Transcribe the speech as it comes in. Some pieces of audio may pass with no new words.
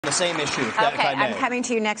the same issue, if Okay, I may. I'm coming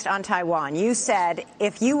to you next on Taiwan. You said,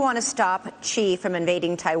 if you want to stop Xi from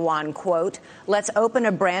invading Taiwan, quote, let's open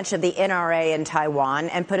a branch of the NRA in Taiwan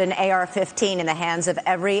and put an AR-15 in the hands of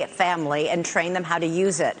every family and train them how to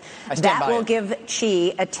use it. That will give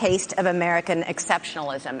Xi a taste of American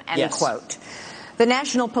exceptionalism, end quote. The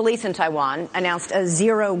National Police in Taiwan announced a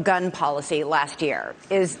zero-gun policy last year.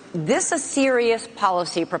 Is this a serious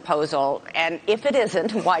policy proposal? And if it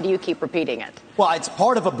isn't, why do you keep repeating it? Well, it's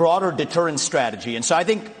part of a broader deterrence strategy. And so I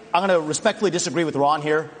think I'm going to respectfully disagree with Ron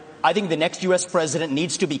here. I think the next U.S. president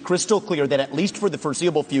needs to be crystal clear that at least for the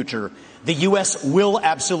foreseeable future, the U.S. will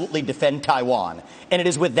absolutely defend Taiwan. And it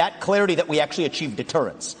is with that clarity that we actually achieve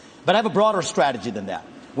deterrence. But I have a broader strategy than that.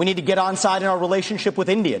 We need to get on side in our relationship with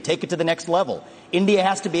India, take it to the next level. India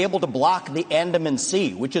has to be able to block the Andaman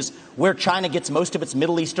Sea, which is where China gets most of its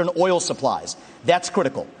Middle Eastern oil supplies. That's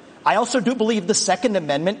critical. I also do believe the Second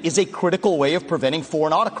Amendment is a critical way of preventing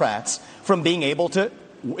foreign autocrats from being able to.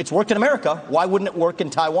 It's worked in America. Why wouldn't it work in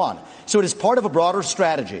Taiwan? So it is part of a broader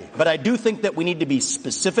strategy. But I do think that we need to be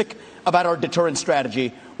specific about our deterrence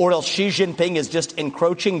strategy, or else Xi Jinping is just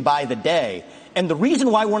encroaching by the day. And the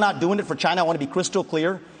reason why we're not doing it for China, I want to be crystal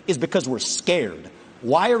clear, is because we're scared.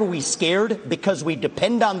 Why are we scared? Because we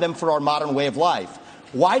depend on them for our modern way of life.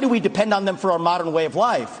 Why do we depend on them for our modern way of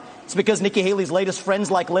life? It's because Nikki Haley's latest friends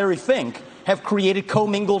like Larry Fink have created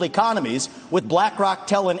commingled economies with BlackRock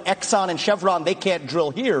telling Exxon and Chevron they can't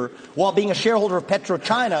drill here, while being a shareholder of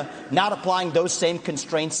PetroChina, not applying those same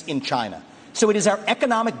constraints in China. So it is our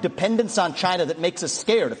economic dependence on China that makes us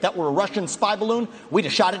scared. If that were a Russian spy balloon, we'd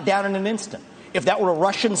have shot it down in an instant. If that were a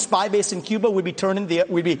Russian spy base in Cuba, we'd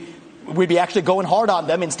be actually going hard on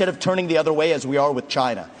them instead of turning the other way as we are with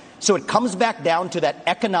China. So it comes back down to that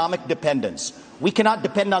economic dependence. We cannot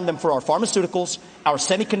depend on them for our pharmaceuticals, our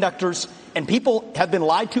semiconductors, and people have been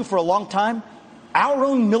lied to for a long time. Our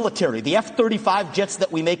own military, the F-35 jets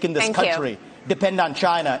that we make in this country, depend on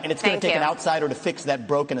China, and it's going to take an outsider to fix that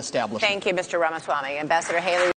broken establishment. Thank you, Mr. Ramaswamy. Ambassador Haley.